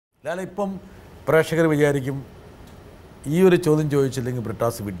ലാല ഇപ്പം പ്രേക്ഷകർ വിചാരിക്കും ഈ ഒരു ചോദ്യം ചോദിച്ചില്ലെങ്കിൽ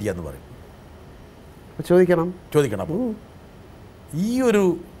ബ്രിട്ടാസ് വിഡ്ഢിയെന്ന് പറയും. ചോദിക്കണം. അപ്പോൾ ഈ ഒരു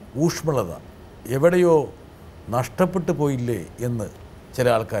ഊഷ്മളത എവിടെയോ നഷ്ടപ്പെട്ടു പോയില്ലേ എന്ന് ചില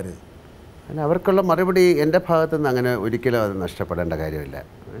ആൾക്കാർ. അല്ല, അവർക്കുള്ള മറുപടി എൻ്റെ ഭാഗത്തു നിന്ന് അങ്ങനെ ഒരിക്കലും അത് നഷ്ടപ്പെടേണ്ട കാര്യമില്ല.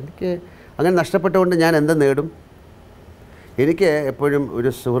 എനിക്ക് അങ്ങനെ നഷ്ടപ്പെട്ടുകൊണ്ട് ഞാൻ എന്ത് നേടും? എനിക്ക് എപ്പോഴും ഒരു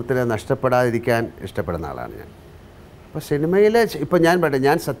സുഹൃത്തിനെ നഷ്ടപ്പെടാതിരിക്കാൻ ഇഷ്ടപ്പെടുന്ന ആളാണ് ഞാൻ. അപ്പോൾ സിനിമയിൽ ഇപ്പോൾ ഞാൻ പറയട്ടെ,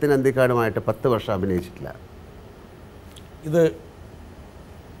 ഞാൻ സത്യൻ അന്തിക്കാടുമായിട്ട് 10 വർഷം അഭിനയിച്ചിട്ടില്ല. ഇത്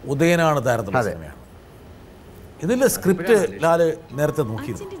ഉദയനാണ് താരതമ്യ സിനിമയാണ്. ഇതിൻ്റെ സ്ക്രിപ്റ്റ് ലാല് നേരത്തെ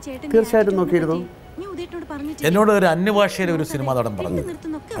നോക്കിയിരുന്നു? തീർച്ചയായിട്ടും നോക്കിയിരുന്നു. എന്നോട് ഒരു അന്യഭാഷയിലെ ഒരു സിനിമ നടൻ പറഞ്ഞു,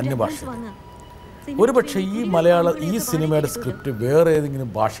 അന്യഭാഷ. ഒരുപക്ഷെ ഈ സിനിമയുടെ സ്ക്രിപ്റ്റ് വേറെ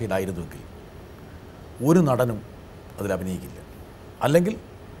ഏതെങ്കിലും ഭാഷയിലായിരുന്നുവെങ്കിൽ ഒരു നടനും അതിൽ അഭിനയിക്കില്ല, അല്ലെങ്കിൽ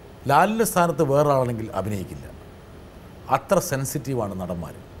ലാലിൻ്റെ സ്ഥാനത്ത് വേറെ ആളാണെങ്കിൽ അഭിനയിക്കില്ല. അത്ര സെൻസിറ്റീവാണ്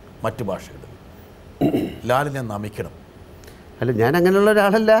നടന്മാർ മറ്റു ഭാഷകളിൽ. ലാലിനെ നമിക്കണം. അല്ല, ഞാൻ അങ്ങനെയുള്ള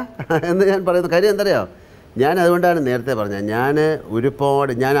ഒരാളല്ല എന്ന് ഞാൻ പറയുന്ന കാര്യം എന്തറിയാം, ഞാൻ അതുകൊണ്ടാണ് നേരത്തെ പറഞ്ഞത്,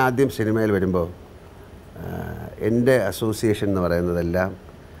 ഞാൻ ആദ്യം സിനിമയിൽ വരുമ്പോൾ എൻ്റെ അസോസിയേഷൻ എന്ന് പറയുന്നതെല്ലാം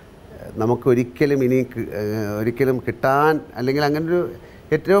നമുക്കൊരിക്കലും കിട്ടാൻ, അല്ലെങ്കിൽ അങ്ങനൊരു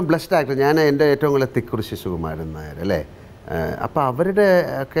ഏറ്റവും ബ്ലെസ്ഡ് ആക്ടർ, ഞാൻ എൻ്റെ ഏറ്റവും കൂടുതൽ തിക്കുറിശി സുകുമാരൻ നായർ അല്ലേ. അപ്പോൾ അവരുടെ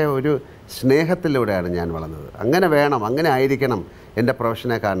ഒക്കെ ഒരു സ്നേഹത്തിലൂടെയാണ് ഞാൻ വളർന്നത്. അങ്ങനെ വേണം, അങ്ങനെ ആയിരിക്കണം എൻ്റെ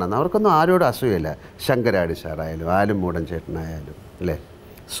പ്രൊഫഷനെ കാണണം. അവർക്കൊന്നും ആരോടും അസൂയല്ല. ശങ്കരാടി സാറായാലും ആലുംമൂടൻ ചേട്ടനായാലും അല്ലേ,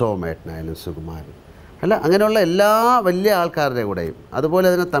 സോമേട്ടനായാലും സുകുമാരൻ, അല്ല അങ്ങനെയുള്ള എല്ലാ വലിയ ആൾക്കാരുടെ കൂടെയും, അതുപോലെ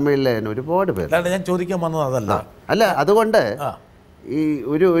തന്നെ തമിഴിലെ ഒരുപാട് പേര്. ഞാൻ ചോദിക്കാൻ വന്നത് അതല്ല. അല്ല, അതുകൊണ്ട് ഈ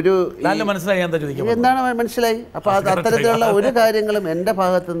ഒരു എന്താണ് മനസ്സിലായി. അപ്പോൾ അത് അത്തരത്തിലുള്ള ഒരു കാര്യങ്ങളും എൻ്റെ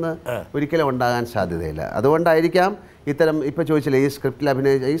ഭാഗത്തുനിന്ന് ഒരിക്കലും ഉണ്ടാകാൻ സാധ്യതയില്ല. അതുകൊണ്ടായിരിക്കാം ഇത്തരം ഇപ്പോൾ ചോദിച്ചില്ലേ ഈ സ്ക്രിപ്റ്റിൽ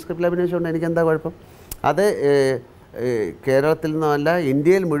അഭിനയിച്ചുകൊണ്ട് എനിക്ക് എന്താ കുഴപ്പം? അത് കേരളത്തിൽ നിന്നല്ല,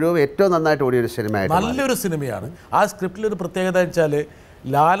 ഇന്ത്യയിൽ മുഴുവൻ ഏറ്റവും നന്നായിട്ട് ഓടിയൊരു സിനിമയായിട്ട് നല്ലൊരു സിനിമയാണ്. ആ സ്ക്രിപ്റ്റിലൊരു പ്രത്യേകത വെച്ചാൽ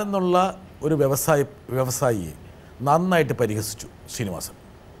ലാലെന്നുള്ള ഒരു വ്യവസായിയെ നന്നായിട്ട് പരിഹസിച്ചു ശ്രീനിവാസൻ.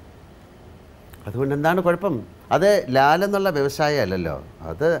 അതുകൊണ്ട് എന്താണ് കുഴപ്പം? അത് ലാലെന്നുള്ള വ്യവസായം അല്ലല്ലോ,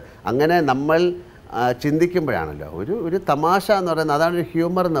 അത് അങ്ങനെ നമ്മൾ ചിന്തിക്കുമ്പോഴാണല്ലോ ഒരു തമാശ എന്ന് പറയുന്നത്, അതാണ് ഒരു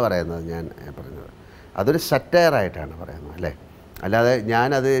ഹ്യൂമർ എന്ന് പറയുന്നത്. ഞാൻ പറഞ്ഞത് അതൊരു സറ്റയറായിട്ടാണ് പറയുന്നത് അല്ലേ. അല്ലാതെ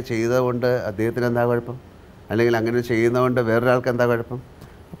ഞാനത് ചെയ്തതുകൊണ്ട് അദ്ദേഹത്തിന് എന്താ കുഴപ്പം, അല്ലെങ്കിൽ അങ്ങനെ ചെയ്യുന്നതുകൊണ്ട് വേറൊരാൾക്ക് എന്താ കുഴപ്പം?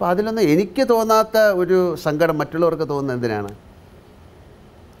 അപ്പോൾ അതിലൊന്നും എനിക്ക് തോന്നാത്ത ഒരു സങ്കടം മറ്റുള്ളവർക്ക് തോന്നുന്നത് എന്തിനാണ്?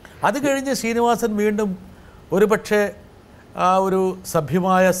 അത് കഴിഞ്ഞ് ശ്രീനിവാസൻ വീണ്ടും ഒരുപക്ഷെ ആ ഒരു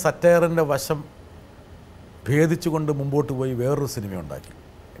സഭ്യമായ സറ്റയറിൻ്റെ വശം ഭേദിച്ചുകൊണ്ട് മുമ്പോട്ട് പോയി വേറൊരു സിനിമ ഉണ്ടാക്കി.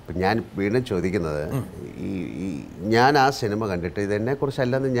 ഇപ്പം ഞാൻ വീണ്ടും ചോദിക്കുന്നത്, ഞാൻ ആ സിനിമ കണ്ടിട്ട്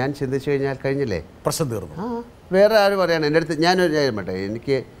ഇതെന്നെക്കുറിച്ചല്ലെന്ന് ഞാൻ ചിന്തിച്ചു കഴിഞ്ഞില്ലേ, പ്രശ്നം തീർന്നു. വേറെ ആരും പറയാണ് എൻ്റെ അടുത്ത്, ഞാനൊരു കാര്യം പറയട്ടെ,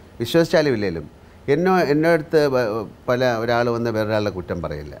 എനിക്ക് വിശ്വസിച്ചാലും ഇല്ലെങ്കിലും എൻ്റെ അടുത്ത് ഒരാൾ വന്ന് വേറൊരാളുടെ കുറ്റം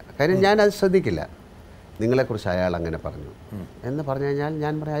പറയില്ല. കാര്യം ഞാനത് ശ്രദ്ധിക്കില്ല. നിങ്ങളെക്കുറിച്ച് അയാൾ അങ്ങനെ പറഞ്ഞു എന്ന് പറഞ്ഞു കഴിഞ്ഞാൽ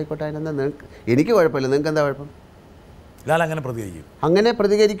ഞാൻ പറയാം, ആയിക്കോട്ടെ, അതിനെന്താ, എനിക്ക് കുഴപ്പമില്ല, നിങ്ങൾക്ക് എന്താ കുഴപ്പം? അങ്ങനെ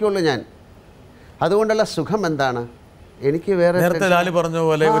പ്രതികരിക്കുള്ളൂ ഞാൻ. അതുകൊണ്ടുള്ള സുഖം എന്താണ്? എനിക്ക് വേറെ പറഞ്ഞ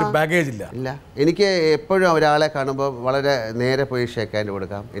പോലെ ഒരു ബാഗേജ് ഇല്ല. എനിക്ക് എപ്പോഴും ഒരാളെ കാണുമ്പോൾ വളരെ നേരെ പോയി ഷേക്ക് ഹാൻഡ്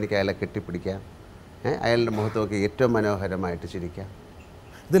കൊടുക്കാം, എനിക്ക് അയാളെ കെട്ടിപ്പിടിക്കാം, അയാളുടെ മുഖത്ത് നോക്കി ഏറ്റവും മനോഹരമായിട്ട് ചിരിക്കാം.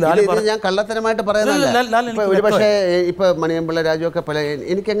 ഇത് ഞാൻ കള്ളത്തരമായിട്ട് പറയുന്നതല്ല. ഒരു പക്ഷേ ഇപ്പോൾ മണിയമ്പിള്ള രാജുവൊക്കെ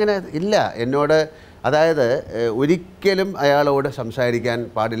എനിക്കങ്ങനെ ഇല്ല. എന്നോട്, അതായത് ഒരിക്കലും അയാളോട് സംസാരിക്കാൻ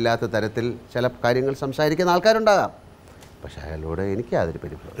പാടില്ലാത്ത തരത്തിൽ ചില കാര്യങ്ങൾ സംസാരിക്കുന്ന ആൾക്കാരുണ്ടാകാം, പക്ഷേ അയാളോട് എനിക്ക് യാതൊരു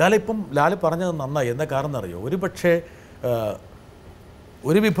പരിഭവം. ഇപ്പം ലാല് പറഞ്ഞത് നന്നായി. എന്താ കാരണം അറിയോ? ഒരു പക്ഷേ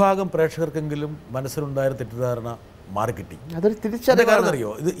ഒരു വിഭാഗം പ്രേക്ഷകർക്കെങ്കിലും മനസ്സിലുണ്ടായ തെറ്റിദ്ധാരണ മാറിക്കിട്ടി. അതൊരു തിരിച്ചറിവ്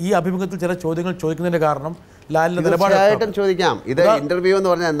അറിയോ? ഇത് ഈ അഭിമുഖത്തിൽ ചില ചോദ്യങ്ങൾ ചോദിക്കുന്നതിൻ്റെ കാരണം ലാലിൻ്റെ തീർച്ചയായിട്ടും ചോദിക്കാം. ഇത് ഇൻ്റർവ്യൂ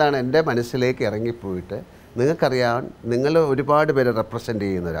എന്ന് പറഞ്ഞാൽ എന്താണ്? എൻ്റെ മനസ്സിലേക്ക് ഇറങ്ങിപ്പോയിട്ട് നിങ്ങൾക്കറിയാം, നിങ്ങൾ ഒരുപാട് പേരെ റെപ്രസെൻ്റ്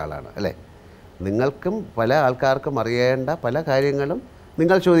ചെയ്യുന്ന ഒരാളാണ് അല്ലേ. നിങ്ങൾക്കും പല ആൾക്കാർക്കും അറിയേണ്ട പല കാര്യങ്ങളും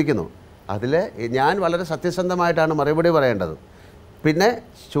നിങ്ങൾ ചോദിക്കുന്നു. അതിൽ ഞാൻ വളരെ സത്യസന്ധമായിട്ടാണ് മറുപടി പറയേണ്ടത്. പിന്നെ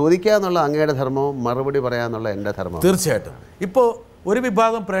ചോദിക്കുക എന്നുള്ള അങ്ങയുടെ ധർമ്മവും മറുപടി പറയാന്നുള്ള എൻ്റെ ധർമ്മവും. തീർച്ചയായിട്ടും. ഇപ്പോൾ ഒരു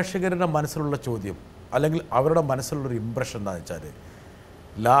വിഭാഗം പ്രേക്ഷകരുടെ മനസ്സിലുള്ള ചോദ്യം, അല്ലെങ്കിൽ അവരുടെ മനസ്സിലുള്ളൊരു ഇമ്പ്രഷൻ എന്താണെന്ന് വെച്ചാൽ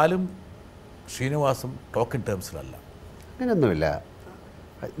ലാലും ശ്രീനിവാസും ടോക്കിംഗ് ടേംസിലല്ല. അങ്ങനെയൊന്നുമില്ല.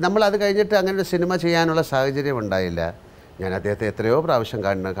 നമ്മളത് കഴിഞ്ഞിട്ട് അങ്ങനെ ഒരു സിനിമ ചെയ്യാനുള്ള സാഹചര്യം ഉണ്ടായില്ല. ഞാൻ അദ്ദേഹത്തെ എത്രയോ പ്രാവശ്യം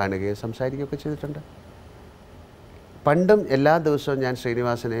കാണുകയും സംസാരിക്കുകയൊക്കെ ചെയ്തിട്ടുണ്ട്. പണ്ടും എല്ലാ ദിവസവും ഞാൻ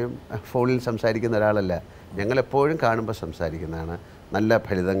ശ്രീനിവാസനെയും ഫോണിൽ സംസാരിക്കുന്ന ഒരാളല്ല. ഞങ്ങളെപ്പോഴും കാണുമ്പോൾ സംസാരിക്കുന്നതാണ്, നല്ല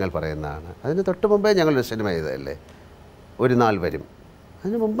ഫലിതങ്ങൾ പറയുന്നതാണ്. അതിന് തൊട്ട് മുമ്പേ ഞങ്ങളൊരു സിനിമ ചെയ്തതല്ലേ, ഒരു നാൾ വരും.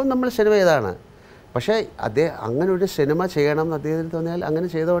 അതിന് മുമ്പും നമ്മൾ സിനിമ ചെയ്തതാണ്. പക്ഷേ അങ്ങനെ ഒരു സിനിമ ചെയ്യണം എന്ന് അദ്ദേഹത്തിന് തോന്നിയാൽ അങ്ങനെ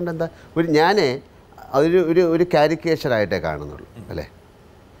ചെയ്തുകൊണ്ട് എന്താ, ഞാനേ ഒരു കാരിക്കേച്ചറായിട്ടേ കാണുന്നുള്ളൂ അല്ലേ.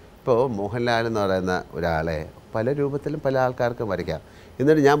 ഇപ്പോൾ മോഹൻലാൽ എന്ന് പറയുന്ന ഒരാളെ പല രൂപത്തിലും പല ആൾക്കാർക്കും വരയ്ക്കാം.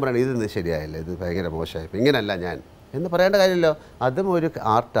 എന്നിട്ട് ഞാൻ പറയണം ഇതൊന്നും ശരിയായില്ല, ഇത് ഭയങ്കര മോശമായി, ഇങ്ങനെയല്ല ഞാൻ എന്ന് പറയേണ്ട കാര്യമില്ലല്ലോ. അതും ഒരു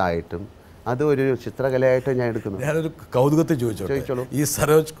ആർട്ടായിട്ടും അതും ഒരു ചിത്രകലയായിട്ടും ഞാൻ എടുക്കുന്നു. ഞാനൊരു കൗതുകത്തെ ചോദിച്ചോളൂ. ഈ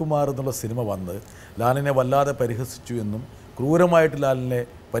സരോജ് കുമാർ എന്നുള്ള സിനിമ വന്ന് ലാലിനെ വല്ലാതെ പരിഹസിച്ചു എന്നും ക്രൂരമായിട്ട് ലാലിനെ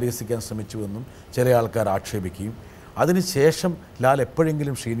പരിഹസിക്കാൻ ശ്രമിച്ചു എന്നും ചില ആൾക്കാർ ആക്ഷേപിക്കുകയും അതിനുശേഷം ലാൽ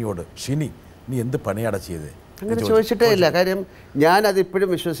എപ്പോഴെങ്കിലും ഷീനിയോട് ഷീനി നീ എന്ത് പണിയാടാ ചെയ്തേ അങ്ങനെ ചോദിച്ചിട്ടേ ഇല്ല. കാര്യം ഞാനതിപ്പോഴും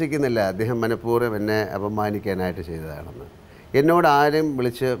വിശ്വസിക്കുന്നില്ല അദ്ദേഹം മനഃപൂർവ്വം എന്നെ അപമാനിക്കാനായിട്ട് ചെയ്തതാണെന്ന്. എന്നോട് ആരും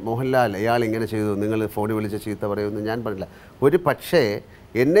വിളിച്ച് മോഹൻലാൽ ഇയാൾ ഇങ്ങനെ ചെയ്തു, നിങ്ങൾ ഫോണിൽ വിളിച്ച് ചീത്ത പറയുമെന്ന് ഞാൻ പറഞ്ഞില്ല. ഒരു പക്ഷേ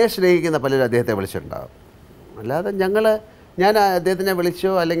എന്നെ സ്നേഹിക്കുന്ന പലരും അദ്ദേഹത്തെ വിളിച്ചിട്ടുണ്ടാകും. അല്ലാതെ ഞാൻ അദ്ദേഹത്തിനെ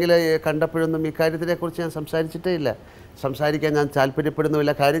വിളിച്ചോ അല്ലെങ്കിൽ കണ്ടപ്പോഴൊന്നും ഈ കാര്യത്തിനെക്കുറിച്ച് ഞാൻ സംസാരിച്ചിട്ടേ ഇല്ല, സംസാരിക്കാൻ ഞാൻ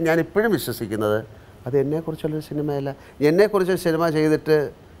താല്പര്യപ്പെടുന്നുമില്ല. കാര്യം ഞാൻ ഇപ്പോഴും വിശ്വസിക്കുന്നത് അത് എന്നെക്കുറിച്ചുള്ളൊരു സിനിമയല്ല. എന്നെക്കുറിച്ചൊരു സിനിമ ചെയ്തിട്ട്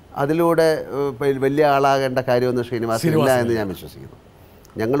അതിലൂടെ വലിയ ആളാകേണ്ട കാര്യമൊന്നും ശ്രീനിവാസനില്ല എന്ന് ഞാൻ വിശ്വസിക്കുന്നു.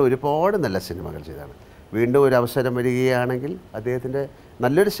 ഞങ്ങൾ ഒരുപാട് നല്ല സിനിമകൾ ചെയ്താണ്. വീണ്ടും ഒരു അവസരം വരികയാണെങ്കിൽ അദ്ദേഹത്തിൻ്റെ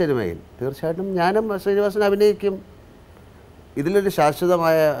നല്ലൊരു സിനിമയിൽ തീർച്ചയായിട്ടും ഞാനും ശ്രീനിവാസൻ അഭിനയിക്കും. ഇതിലൊരു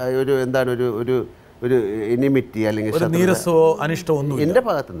ശാശ്വതമായ ഒരു എന്താണ് ഒരു എനിമിറ്റി അല്ലെങ്കിൽ എൻ്റെ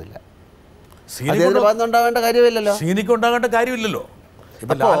ഭാഗത്തുനിന്നില്ല, അദ്ദേഹത്തിൻ്റെ ഭാഗത്തുനിന്നുണ്ടാവേണ്ട കാര്യമില്ലല്ലോ, ഉണ്ടാകേണ്ട കാര്യമില്ലല്ലോ.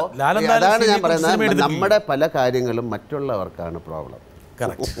 അതാണ് ഞാൻ പറയുന്നത്, നമ്മുടെ പല കാര്യങ്ങളും മറ്റുള്ളവർക്കാണ് പ്രോബ്ലം.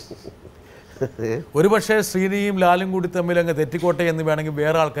 ഒരുപക്ഷെ ശ്രീനിയും ലാലും കൂടി തമ്മിൽ അങ്ങ് തെറ്റിക്കോട്ടെ എന്ന് വേണമെങ്കിൽ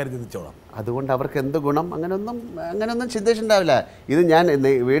വേറെ ആൾക്കാർ ചിന്തിച്ചോളാം. അതുകൊണ്ട് അവർക്ക് എന്ത് ഗുണം, അങ്ങനെയൊന്നും ചിന്തിച്ചിട്ടുണ്ടാവില്ല. ഇത് ഞാൻ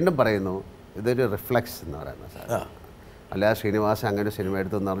വീണ്ടും പറയുന്നു, ഇതൊരു റിഫ്ലക്സ് എന്ന് പറയുന്നത് സാർ. അല്ല ശ്രീനിവാസൻ അങ്ങനെ ഒരു സിനിമ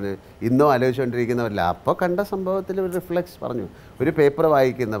എടുത്തെന്ന് പറഞ്ഞ് ഇന്നും ആലോചിച്ചുകൊണ്ടിരിക്കുന്നവരല്ല, അപ്പോൾ കണ്ട സംഭവത്തിൽ ഒരു റിഫ്ലക്സ് പറഞ്ഞു. ഒരു പേപ്പർ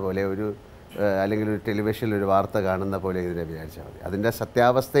വായിക്കുന്ന പോലെ അല്ലെങ്കിൽ ഒരു ടെലിവിഷനിൽ ഒരു വാർത്ത കാണുന്ന പോലെ ഇതിനെ വിചാരിച്ചാൽ മതി. അതിൻ്റെ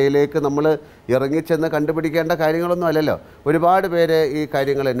സത്യാവസ്ഥയിലേക്ക് നമ്മൾ ഇറങ്ങിച്ചെന്ന് കണ്ടുപിടിക്കേണ്ട കാര്യങ്ങളൊന്നും അല്ലല്ലോ. ഒരുപാട് പേര് ഈ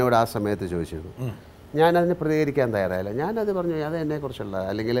കാര്യങ്ങൾ എന്നോട് ആ സമയത്ത് ചോദിച്ചിരുന്നു. ഞാനതിന് പ്രതികരിക്കാൻ തയ്യാറായില്ല. ഞാനത് പറഞ്ഞു അത് എന്നെക്കുറിച്ചുള്ള,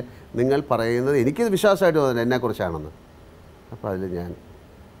 അല്ലെങ്കിൽ നിങ്ങൾ പറയുന്നത് എനിക്കിത് വിശ്വാസമായിട്ട് തോന്നുന്നു എന്നെക്കുറിച്ചാണെന്ന്. അപ്പോൾ അതിൽ ഞാൻ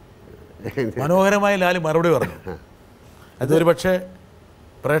മനോഹരമായ ലാല് മറുപടി പറഞ്ഞു. അതൊരു പക്ഷേ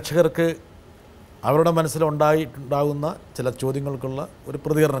പ്രേക്ഷകർക്ക് അവരുടെ മനസ്സിലുണ്ടാകുന്ന ചില ചോദ്യങ്ങൾക്കുള്ള ഒരു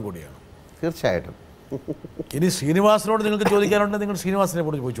പ്രതികരണം കൂടിയാണ്. തീർച്ചയായിട്ടും. ഇനി ശ്രീനിവാസനോട് നിങ്ങൾക്ക് ചോദിക്കാനുണ്ടെങ്കിൽ നിങ്ങൾ ശ്രീനിവാസനെ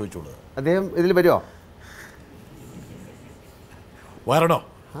കൂടി പോയി ചോദിച്ചോളൂ. അദ്ദേഹം ഇതിൽ വരുമോ? വരണോ?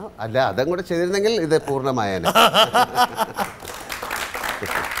 അല്ല, അതും കൂടെ ചെയ്തിരുന്നെങ്കിൽ ഇത് പൂർണ്ണമായേനെ.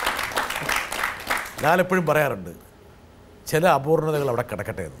 ഞാനെപ്പോഴും പറയാറുണ്ട് ചില അപൂർണതകൾ അവിടെ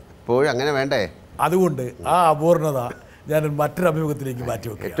കിടക്കട്ടെ എന്ന്. ഇപ്പോഴും അങ്ങനെ വേണ്ടേ? അതുകൊണ്ട് ആ അപൂർണത ഞാൻ മറ്റൊരു അഭിമുഖത്തിലേക്ക് മാറ്റി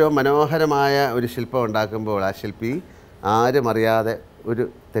വെക്കും. ഏറ്റവും മനോഹരമായ ഒരു ശില്പം ഉണ്ടാക്കുമ്പോൾ ആ ശില്പി ആരും അറിയാതെ ഒരു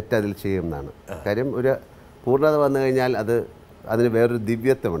തെറ്റതിൽ ചെയ്യുമെന്നാണ് കാര്യം. ഒരു പൂർണ്ണത വന്നു കഴിഞ്ഞാൽ അതിന് വേറൊരു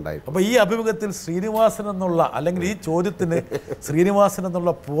ദിവ്യത്വം ഉണ്ടായി. അപ്പോൾ ഈ അഭിമുഖത്തിൽ ശ്രീനിവാസൻ എന്നുള്ള അല്ലെങ്കിൽ ഈ ചോദ്യത്തിന് ശ്രീനിവാസൻ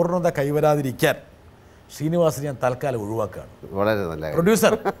എന്നുള്ള പൂർണ്ണത കൈവരാതിരിക്കാൻ ശ്രീനിവാസൻ ഞാൻ തൽക്കാലം ഒഴിവാക്കുകയാണ്. വളരെ നല്ല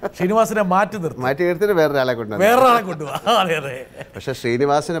പ്രൊഡ്യൂസർ ശ്രീനിവാസനെ മാറ്റി നിർത്തിയിട്ട് വേറൊരാളെ കൊണ്ടുപോകാം. പക്ഷെ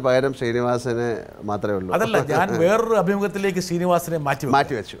ശ്രീനിവാസന് പകരം ശ്രീനിവാസന് മാത്രമേ ഉള്ളൂ. അതല്ല, ഞാൻ വേറൊരു അഭിമുഖത്തിലേക്ക് ശ്രീനിവാസനെ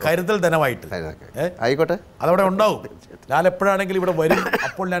മാറ്റി വെച്ചു, കരുതൽ ധനമായിട്ട്. ആയിക്കോട്ടെ, അതവിടെ ഉണ്ടാവും. ഞാൻ എപ്പോഴാണെങ്കിലും ഇവിടെ വരും,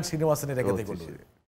 അപ്പോൾ ഞാൻ ശ്രീനിവാസനെ രംഗത്തേക്ക് കൊണ്ടുവരും.